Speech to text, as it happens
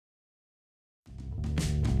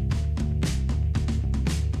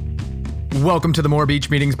Welcome to the More Beach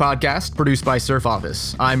Meetings podcast, produced by Surf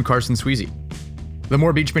Office. I'm Carson Sweezy. The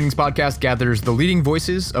More Beach Meetings podcast gathers the leading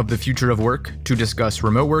voices of the future of work to discuss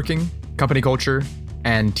remote working, company culture,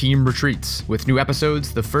 and team retreats, with new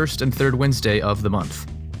episodes the first and third Wednesday of the month.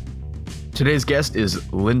 Today's guest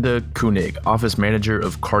is Linda Koenig, Office Manager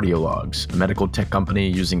of Cardiologs, a medical tech company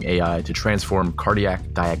using AI to transform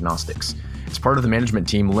cardiac diagnostics. As part of the management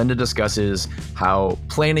team, Linda discusses how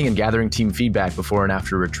planning and gathering team feedback before and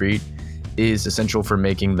after a retreat is essential for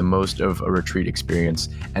making the most of a retreat experience,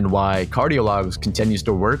 and why Cardiologs continues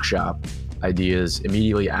to workshop ideas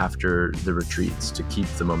immediately after the retreats to keep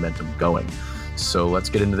the momentum going. So let's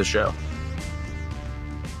get into the show.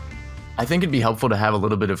 I think it'd be helpful to have a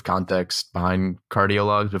little bit of context behind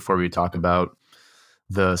Cardiologs before we talk about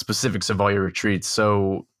the specifics of all your retreats.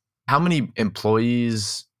 So how many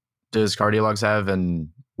employees does Cardiologs have, and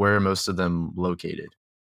where are most of them located?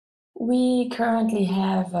 We currently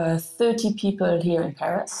have 30 people here in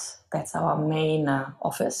Paris. That's our main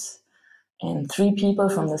office. And 3 people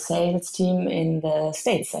from the sales team in the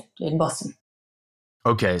States, in Boston.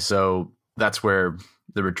 Okay, so that's where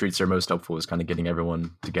the retreats are most helpful, is kind of getting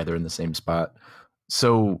everyone together in the same spot.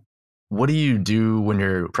 So what do you do when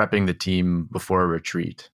you're prepping the team before a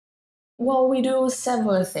retreat? Well, we do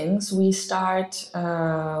several things. We start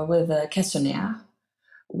with a questionnaire,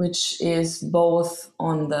 which is both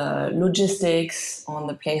on the logistics, on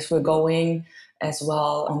the place we're going, as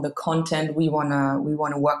well on the content we wanna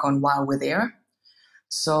work on while we're there.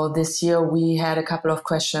 So this year we had a couple of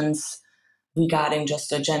questions regarding just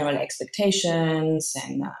the general expectations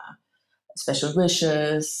and special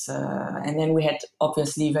wishes, and then we had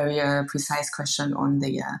obviously very precise question on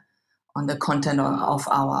the content of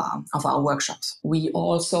our workshops. We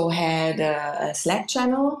also had a Slack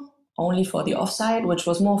channel only for the offsite, which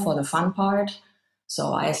was more for the fun part.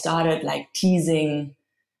 So I started teasing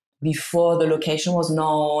before the location was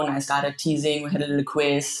known. I started teasing. We had a little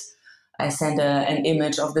quiz. I sent an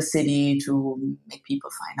image of the city to make people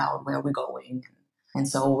find out where we're going. And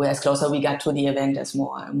so as closer we got to the event, as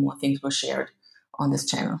more things were shared on this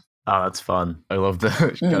channel. Oh, that's fun. I love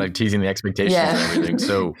the kind of teasing the expectations and everything.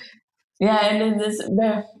 So yeah, and this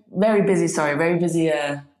very busy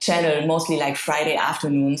channel, mostly Friday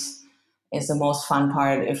afternoons is the most fun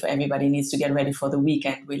part. If everybody needs to get ready for the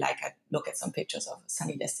weekend, we look at some pictures of a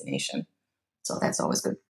sunny destination. So that's always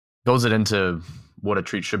good. Builds it into what a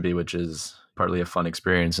treat should be, which is partly a fun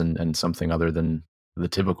experience and something other than the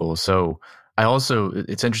typical. So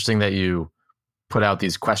it's interesting that you put out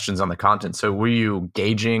these questions on the content. So were you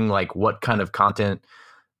gauging what kind of content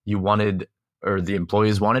you wanted, or the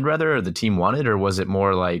employees wanted rather, or the team wanted, or was it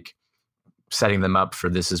more setting them up for,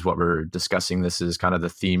 this is what we're discussing, this is kind of the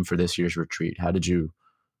theme for this year's retreat? How did you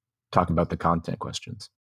talk about the content questions?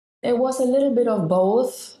 It was a little bit of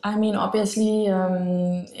both. I mean, obviously,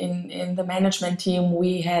 in the management team,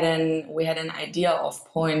 we had an idea of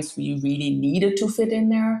points we really needed to fit in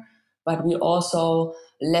there, but we also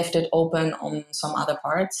left it open on some other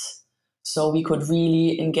parts, so we could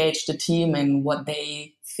really engage the team in what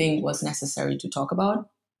they think was necessary to talk about.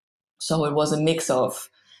 So it was a mix of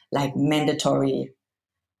mandatory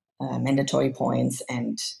points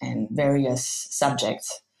and various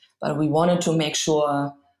subjects, but we wanted to make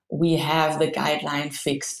sure we have the guideline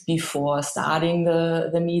fixed before starting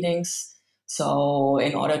the meetings. So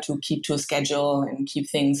in order to keep to a schedule and keep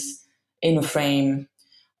things in a frame,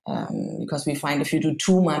 because we find if you do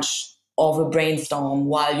too much of a brainstorm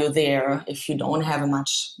while you're there, if you don't have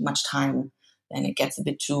much time, then it gets a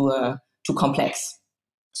bit too complex.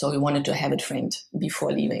 So we wanted to have it framed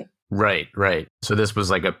before leaving. Right. So this was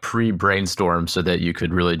like a pre-brainstorm so that you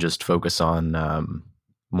could really just focus on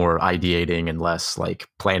more ideating and less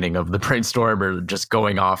planning of the brainstorm, or just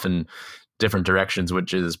going off in different directions,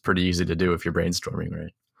 which is pretty easy to do if you're brainstorming,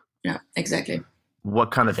 right? Yeah, exactly.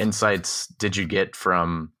 What kind of insights did you get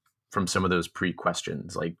from some of those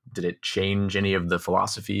pre-questions? Did it change any of the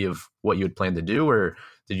philosophy of what you had planned to do, or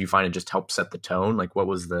did you find it just helped set the tone?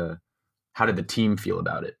 How did the team feel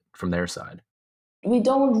about it from their side? We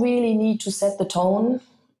don't really need to set the tone.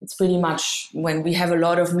 It's pretty much when we have a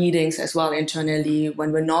lot of meetings as well internally,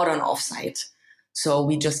 when we're not on offsite. So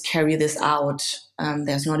we just carry this out.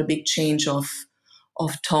 There's not a big change of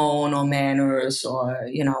tone or manners, or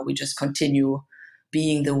we just continue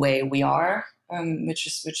being the way we are, which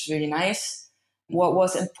is really nice. What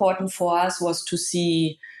was important for us was to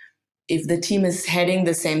see if the team is heading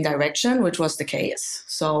the same direction, which was the case.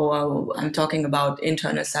 So I'm talking about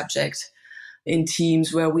internal subjects in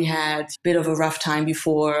teams where we had a bit of a rough time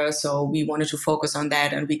before. So we wanted to focus on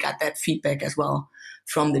that, and we got that feedback as well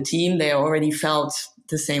from the team. They already felt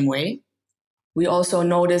the same way. We also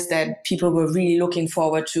noticed that people were really looking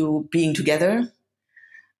forward to being together.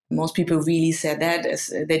 Most people really said that, as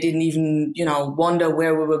they didn't even, wonder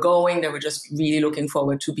where we were going. They were just really looking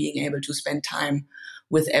forward to being able to spend time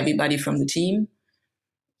with everybody from the team.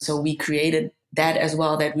 So we created that as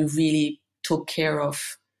well, that we really took care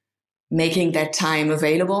of making that time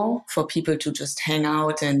available for people to just hang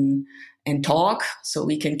out and talk, so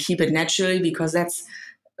we can keep it naturally, because that's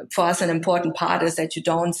for us an important part, is that you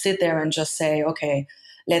don't sit there and just say, okay,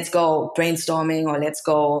 let's go brainstorming or let's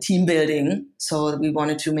go team building. So we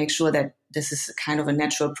wanted to make sure that this is kind of a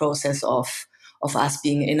natural process of us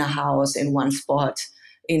being in a house, in one spot,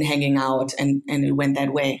 in hanging out, and it went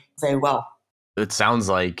that way very well. It sounds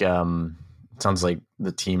like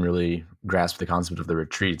the team really grasped the concept of the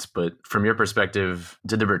retreats. But from your perspective,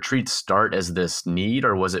 did the retreats start as this need,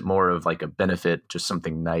 or was it more of like a benefit, just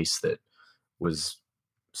something nice that was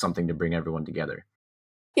something to bring everyone together?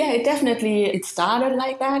 Yeah, it started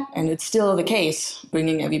like that, and it's still the case,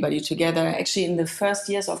 bringing everybody together. Actually, in the first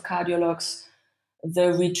years of Cardiologues,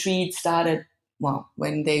 the retreat started,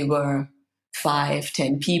 when they were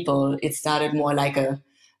 5-10 people. It started more like a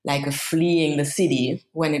fleeing the city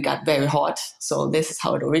when it got very hot. So this is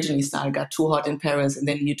how it originally started. It got too hot in Paris, and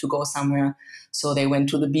then you need to go somewhere. So they went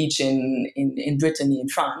to the beach in Brittany, in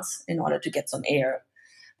France, in order to get some air.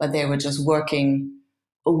 But they were just working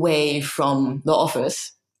away from the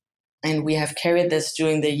office. And we have carried this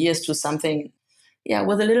during the years to something,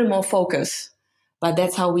 with a little more focus. But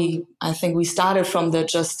that's how I think we started from the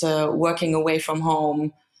just working away from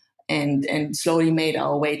home, and slowly made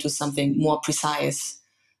our way to something more precise.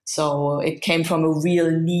 So it came from a real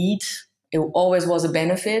need. It always was a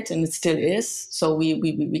benefit, and it still is. So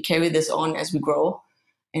we carry this on as we grow,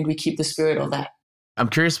 and we keep the spirit of that. I'm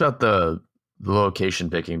curious about the location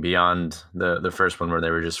picking beyond the first one where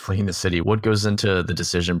they were just fleeing the city. What goes into the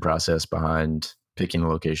decision process behind picking the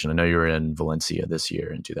location? I know you were in Valencia this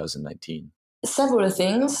year in 2019. Several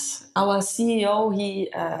things. Our CEO,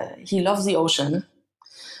 he loves the ocean.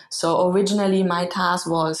 So originally my task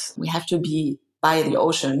was, we have to be by the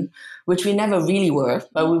ocean, which we never really were,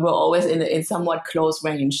 but we were always in somewhat close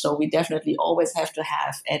range. So we definitely always have to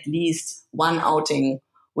have at least one outing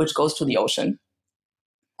which goes to the ocean.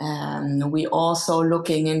 We also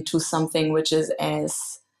looking into something which is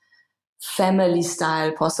as family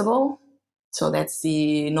style possible. So that's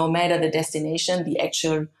no matter the destination, the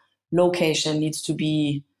actual location needs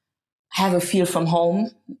to have a feel from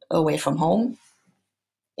home, away from home.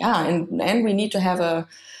 Yeah, and we need to have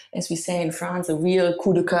as we say in France, a real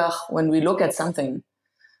coup de cœur when we look at something.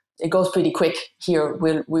 It goes pretty quick here.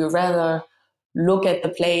 We'll rather look at the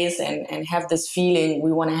place and have this feeling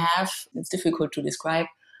we want to have. It's difficult to describe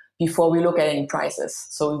before we look at any prices.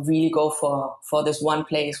 So we really go for this one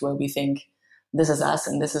place where we think this is us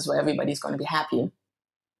and this is where everybody's going to be happy.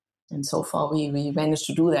 And so far we managed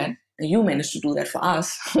to do that. You managed to do that for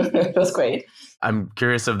us. It was great. I'm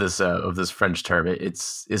curious of this French term.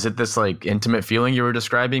 Is it this like intimate feeling you were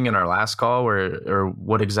describing in our last call, or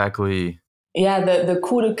what exactly? Yeah, the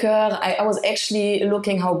coup de cœur. I was actually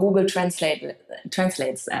looking how Google translates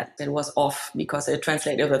that. It was off because it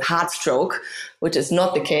translated with heart stroke, which is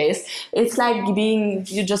not the case. It's like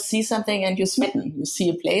you just see something and you're smitten. You see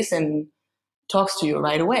a place and talks to you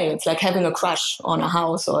right away. It's like having a crush on a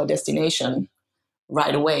house or a destination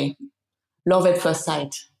right away. Love at first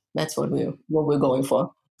sight. That's what we're going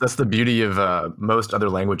for. That's the beauty of most other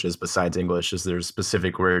languages besides English, is there's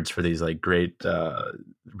specific words for these like great,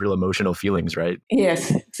 real emotional feelings, right? Yes,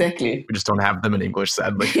 exactly. We just don't have them in English,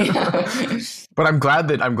 sadly. Yeah. But I'm glad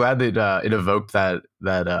that it evoked that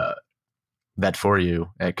for you,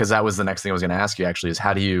 because that was the next thing I was going to ask you. Actually, is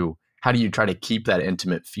how do you try to keep that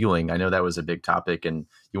intimate feeling? I know that was a big topic, and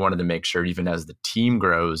you wanted to make sure, even as the team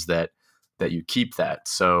grows, that you keep that.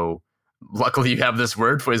 So luckily you have this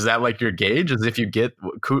word for, is that like your gauge? As if you get,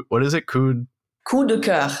 what is it? Coup de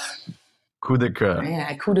cœur. Coup de cœur.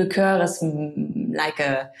 Yeah, coup de cœur is like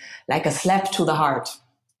a slap to the heart,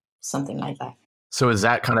 something like that. So is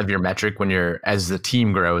that kind of your metric as the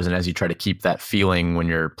team grows and as you try to keep that feeling when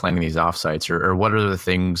you're planning these offsites, or what other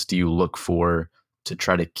things do you look for to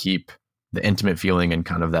try to keep the intimate feeling and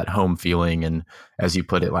kind of that home feeling? And as you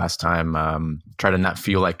put it last time, try to not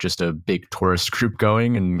feel like just a big tourist group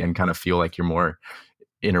going, and kind of feel like you're more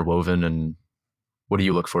interwoven. And what do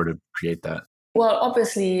you look for to create that? Well,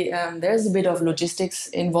 obviously, there's a bit of logistics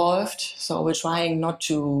involved. So we're trying not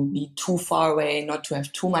to be too far away, not to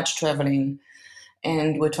have too much traveling.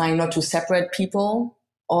 And we're trying not to separate people.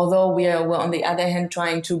 Although we're on the other hand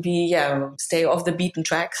trying to stay off the beaten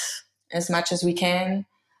tracks as much as we can.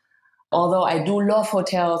 Although I do love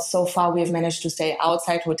hotels, so far we've managed to stay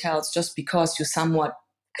outside hotels just because you're somewhat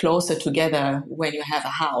closer together when you have a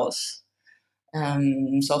house.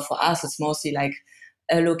 So for us, it's mostly like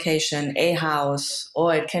a location, a house,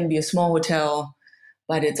 or it can be a small hotel,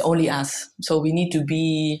 but it's only us. So we need to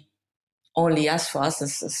be only us. For us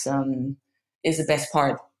is the best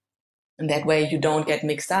part. And that way you don't get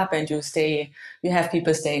mixed up and you have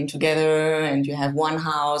people staying together and you have one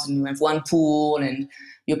house and you have one pool and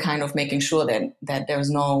you're kind of making sure that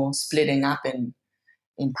there's no splitting up in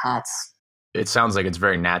parts. It sounds like it's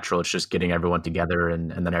very natural. It's just getting everyone together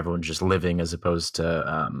and then everyone's just living as opposed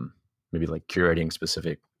to maybe like curating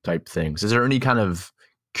specific type things. Is there any kind of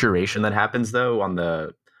curation that happens though on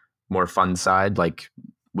the more fun side, like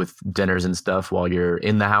with dinners and stuff while you're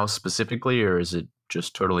in the house specifically, or is it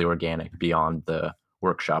just totally organic beyond the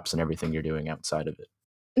workshops and everything you're doing outside of it?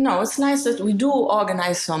 No, it's nice that we do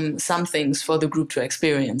organize some things for the group to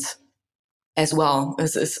experience as well,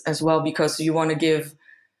 because you want to give.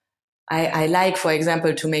 I like, for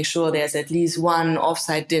example, to make sure there's at least one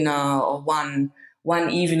offsite dinner or one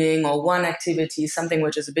evening or one activity, something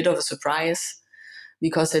which is a bit of a surprise,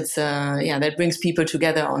 because it's that brings people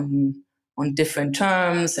together on different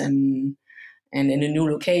terms and in a new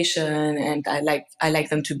location. And I like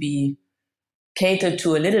them to be catered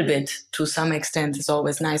to a little bit to some extent. It's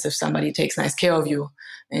always nice if somebody takes nice care of you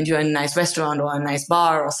and you're in a nice restaurant or a nice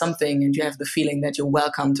bar or something and you have the feeling that you're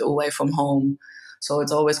welcomed away from home. So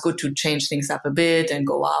it's always good to change things up a bit and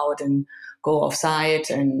go out and go off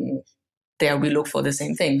site, and there we look for the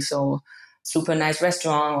same thing. So super nice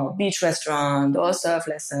restaurant or beach restaurant or surf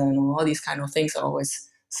lesson or all these kind of things are always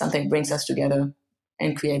something brings us together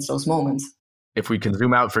and creates those moments. If we can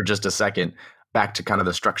zoom out for just a second, back to kind of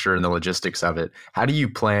the structure and the logistics of it, how do you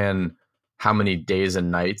plan how many days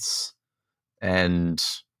and nights and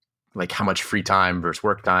like how much free time versus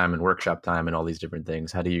work time and workshop time and all these different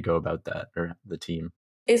things? How do you go about that, or the team?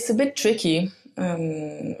 It's a bit tricky.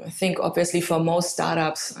 I think obviously for most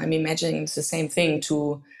startups, I'm imagining it's the same thing,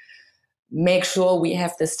 to make sure we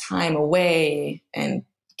have this time away and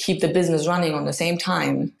keep the business running on the same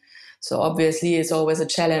time. So obviously it's always a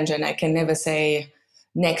challenge, and I can never say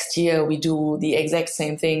next year we do the exact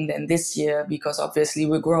same thing than this year, because obviously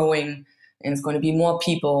we're growing and it's going to be more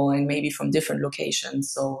people and maybe from different locations.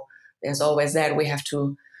 So there's always that we have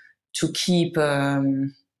to keep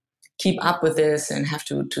up with this and have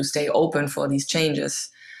to stay open for these changes.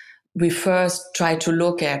 We first try to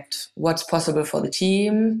look at what's possible for the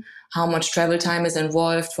team, how much travel time is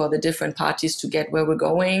involved for the different parties to get where we're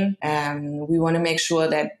going. We want to make sure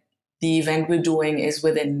that the event we're doing is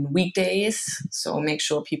within weekdays. So make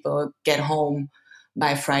sure people get home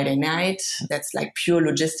by Friday night. That's like pure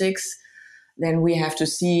logistics. Then we have to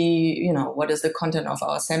see, what is the content of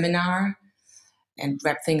our seminar and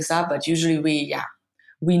wrap things up. But usually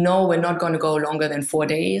we know we're not going to go longer than 4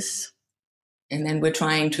 days. And then we're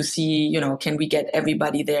trying to see, can we get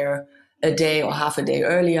everybody there a day or half a day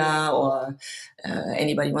earlier, or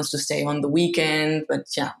anybody wants to stay on the weekend. But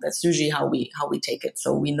yeah, that's usually how we take it.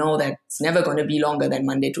 So we know that it's never going to be longer than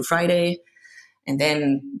Monday to Friday. And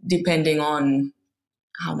then depending on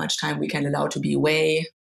how much time we can allow to be away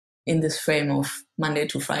in this frame of Monday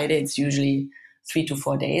to Friday, it's usually 3 to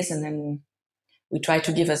 4 days. And then we try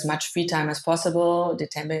to give as much free time as possible,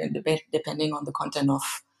 depending on the content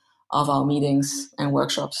of our meetings and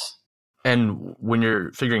workshops. And when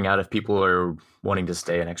you're figuring out if people are wanting to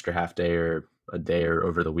stay an extra half day or a day or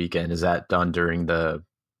over the weekend, is that done during the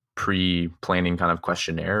pre-planning kind of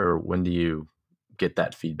questionnaire, or when do you get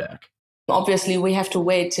that feedback? Obviously, we have to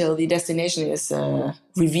wait till the destination is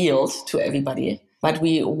revealed to everybody. But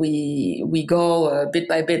we go bit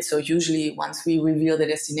by bit. So usually once we reveal the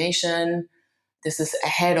destination, this is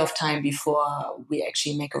ahead of time before we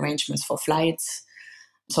actually make arrangements for flights.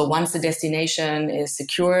 So once the destination is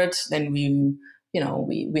secured, then we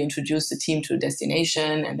introduce the team to the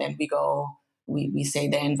destination, and then we say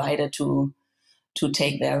they're invited to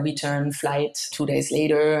take their return flight 2 days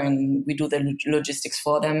later, and we do the logistics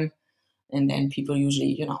for them. And then people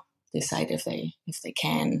usually, decide if they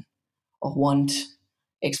can or want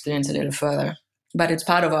experience a little further. But it's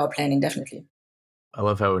part of our planning, definitely. I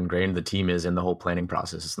love how ingrained the team is in the whole planning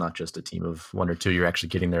process. It's not just a team of one or two. You're actually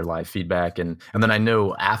getting their live feedback. And then I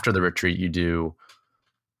know after the retreat, you do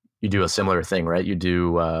a similar thing, right? You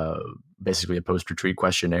do basically a post-retreat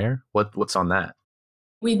questionnaire. What's on that?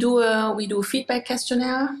 We do a feedback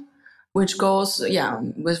questionnaire, which goes,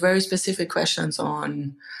 with very specific questions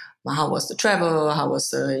on how was the travel, how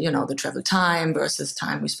was the travel time versus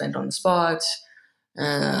time we spent on the spot,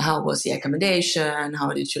 how was the accommodation,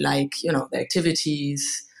 how did you like, the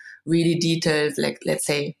activities, really detailed, like, let's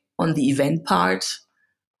say, on the event part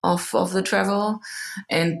of the travel.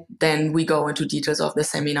 And then we go into details of the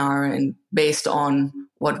seminar, and based on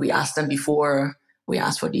what we asked them before, we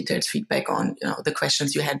asked for detailed feedback on the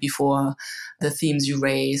questions you had before, the themes you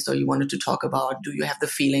raised or you wanted to talk about. Do you have the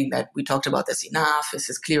feeling that we talked about this enough? Is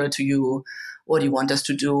this clearer to you? What do you want us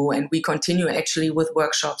to do? And we continue actually with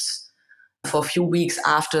workshops for a few weeks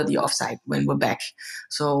after the offsite when we're back.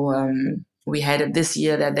 So we had it this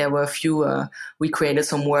year that there were a few, we created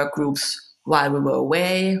some work groups while we were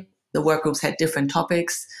away. The work groups had different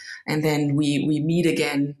topics, and then we meet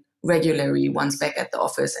again regularly once back at the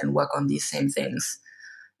office and work on these same things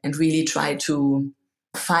and really try to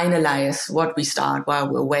finalize what we start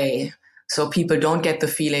while we're away, so people don't get the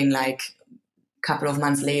feeling like a couple of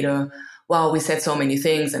months later, wow, we said so many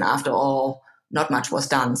things and after all not much was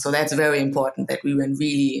done. So that's very important, that we can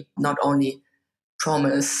really not only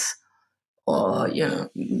promise or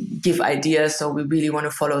give ideas. So we really want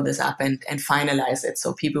to follow this up and finalize it,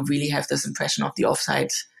 so people really have this impression of the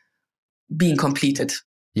offsite being completed.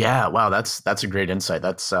 Yeah, wow, that's a great insight.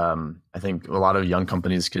 That's I think a lot of young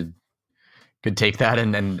companies could take that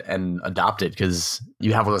and adopt it, because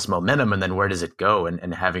you have all this momentum, and then where does it go?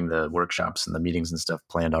 And having the workshops and the meetings and stuff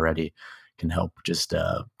planned already can help just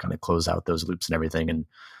kind of close out those loops and everything. And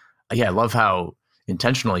yeah, I love how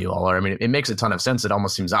intentional you all are. I mean, it makes a ton of sense. It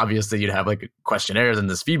almost seems obvious that you'd have like questionnaires and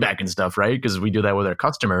this feedback and stuff, right? Because we do that with our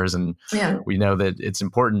customers, and we know that it's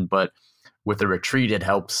important. But with the retreat, it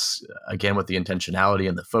helps, again, with the intentionality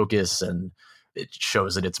and the focus, and it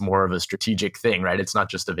shows that it's more of a strategic thing, right? It's not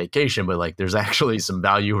just a vacation, but like there's actually some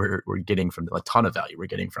value we're getting from, a ton of value we're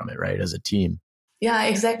getting from it, right? As a team. Yeah,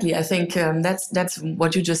 exactly. I think that's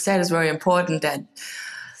what you just said is very important, that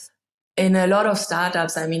in a lot of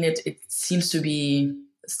startups, I mean, it seems to be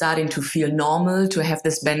starting to feel normal to have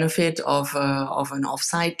this benefit of an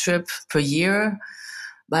offsite trip per year.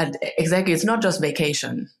 But exactly, it's not just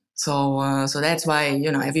vacation. So that's why,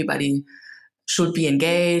 everybody should be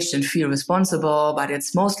engaged and feel responsible, but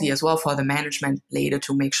it's mostly as well for the management later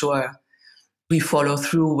to make sure we follow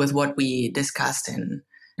through with what we discussed and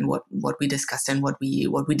what we discussed and what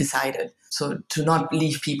we decided. So to not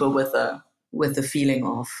leave people with the feeling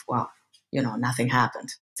of, well, nothing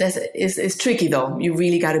happened. It's tricky though. You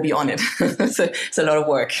really got to be on it. It's a lot of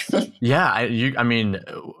work. Yeah,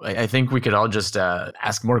 I think we could all just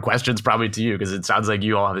ask more questions probably to you, because it sounds like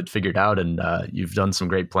you all have it figured out, and you've done some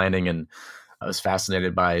great planning. And I was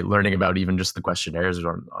fascinated by learning about even just the questionnaires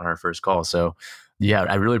on our first call. So yeah,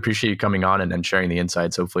 I really appreciate you coming on and sharing the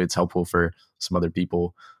insights. Hopefully it's helpful for some other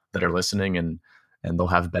people that are listening, and they'll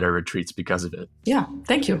have better retreats because of it. Yeah,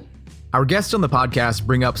 thank you. Our guests on the podcast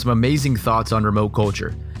bring up some amazing thoughts on remote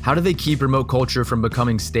culture. How do they keep remote culture from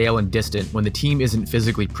becoming stale and distant when the team isn't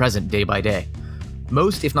physically present day by day?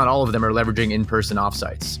 Most, if not all of them, are leveraging in-person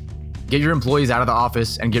offsites. Get your employees out of the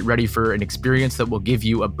office and get ready for an experience that will give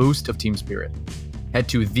you a boost of team spirit. Head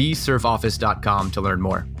to thesurfoffice.com to learn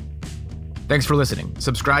more. Thanks for listening.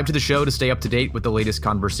 Subscribe to the show to stay up to date with the latest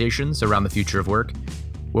conversations around the future of work.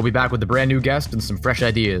 We'll be back with a brand new guest and some fresh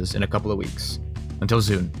ideas in a couple of weeks. Until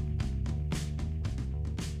soon.